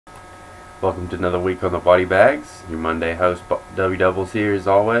Welcome to another week on the Body Bags. Your Monday host, Dubby Dubbles, here as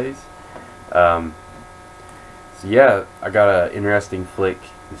always. So yeah, I got an interesting flick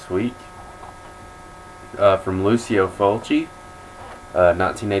this week from Lucio Fulci,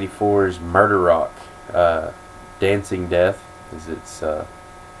 1984's Murder Rock, Dancing Death is its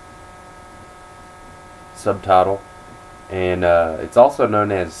subtitle, and it's also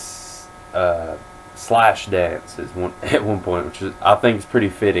known as Slash Dance at one point, which is, I think, is pretty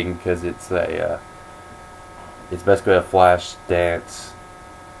fitting because it's basically a flash dance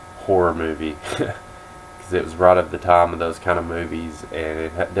horror movie because it was right at the time of those kind of movies, and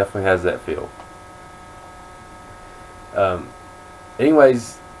it definitely has that feel.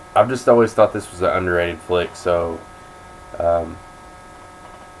 Anyways, I've just always thought this was an underrated flick, so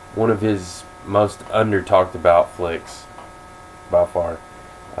one of his most under talked about flicks by far.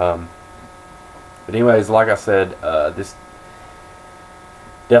 But anyways, like I said, this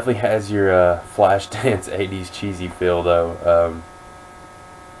definitely has your flash dance 80s cheesy feel, though.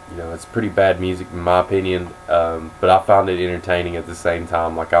 You know, it's pretty bad music in my opinion, but I found it entertaining at the same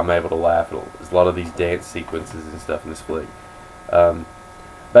time. Like, I'm able to laugh at a lot of these dance sequences and stuff in this flick.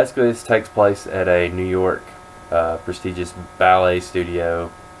 Basically, this takes place at a New York prestigious ballet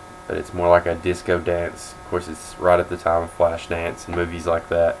studio, but it's more like a disco dance. Of course, it's right at the time of flash dance and movies like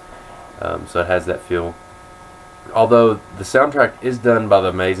that. So it has that feel. Although the soundtrack is done by the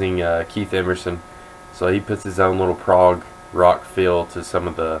amazing Keith Emerson, so he puts his own little prog rock feel to some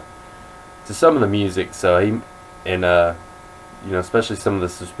of the music. So he you know, especially some of the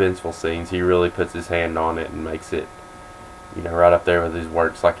suspenseful scenes, he really puts his hand on it and makes it, you know, right up there with his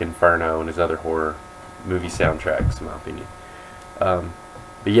works like Inferno and his other horror movie soundtracks, in my opinion. But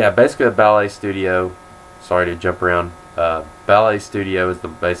yeah, basically a ballet studio. Sorry to jump around. Ballet studio is the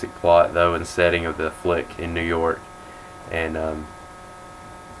basic plot, though, and setting of the flick in New York, and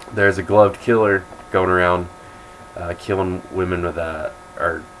there's a gloved killer going around killing women with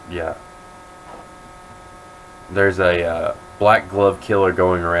there's a black glove killer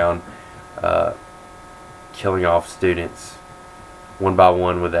going around killing off students one by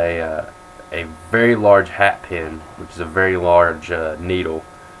one with a very large hat pin, which is a very large needle,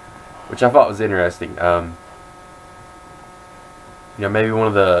 which I thought was interesting. You know, maybe one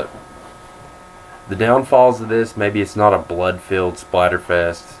of the downfalls of this, maybe it's not a blood-filled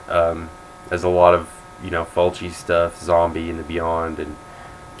splatterfest, as a lot of, you know, Fulci stuff, Zombie and the Beyond and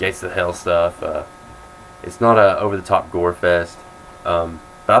Gates of Hell stuff. It's not a over-the-top gore fest, but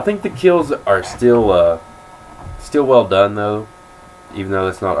I think the kills are still well done, though, even though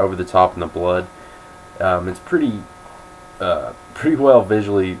it's not over the top in the blood. It's pretty well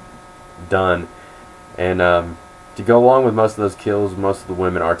visually done, and to go along with most of those kills, most of the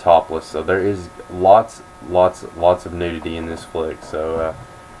women are topless, so there is lots of nudity in this flick. So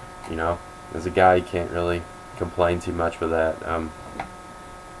you know, as a guy, you can't really complain too much with that. So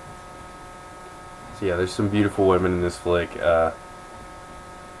yeah, there's some beautiful women in this flick. But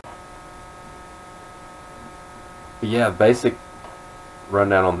yeah, basic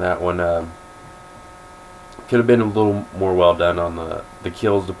rundown on that one. Could have been a little more well done on the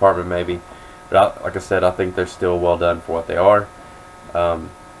kills department, maybe. But like I said, I think they're still well done for what they are. The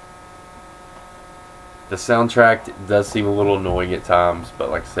soundtrack does seem a little annoying at times, but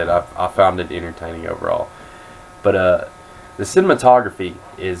like I said, I found it entertaining overall. But the cinematography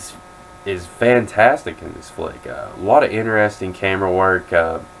is fantastic in this flick. A lot of interesting camera work,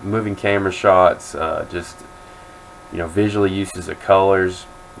 moving camera shots, just, you know, visually uses of colors.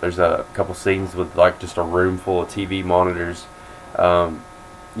 There's a couple scenes with like just a room full of TV monitors.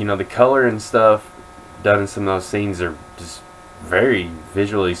 You know, the color and stuff done in some of those scenes are just very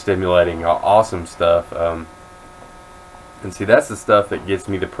visually stimulating, awesome stuff. And see, that's the stuff that gets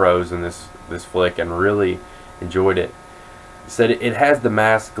me the pros in this flick, and really enjoyed it. Said it has the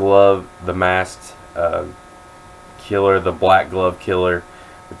masked killer, the black glove killer,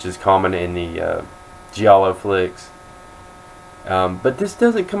 which is common in the giallo flicks. But this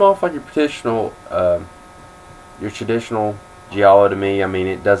doesn't come off like your traditional giallo to me. I mean,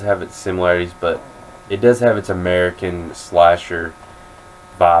 it does have its similarities, but it does have its American slasher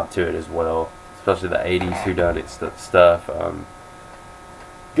vibe to it as well, especially the 80s whodunit stuff.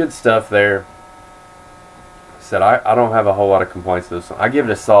 Good stuff there. Said I don't have a whole lot of complaints to this one. I give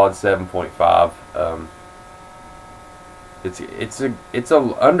it a solid 7.5. It's a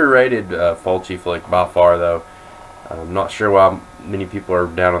underrated Fulci flick by far, though. I'm not sure why many people are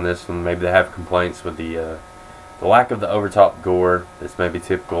down on this one. Maybe they have complaints with the lack of the overtop gore that's maybe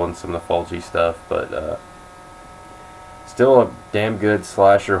typical in some of the Fulci stuff, but still a damn good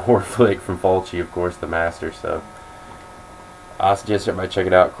slasher horror flick from Fulci, of course, the master. So I suggest everybody check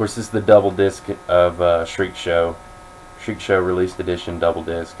it out. Of course, this is the double disc of Shriek Show. Shriek Show released edition double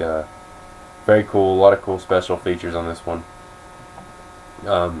disc. Very cool. A lot of cool special features on this one.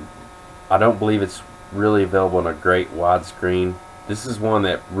 I don't believe it's really available in a great widescreen. This is one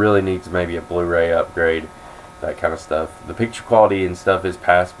that really needs maybe a Blu-ray upgrade, that kind of stuff. The picture quality and stuff is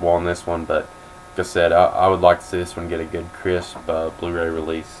passable on this one, but like I said, I would like to see this one get a good crisp Blu-ray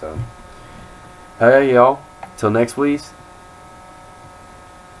release. So, hey y'all, till next week.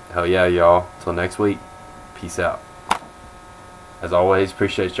 Hell yeah, y'all. Till next week. Peace out. As always,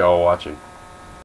 appreciate y'all watching.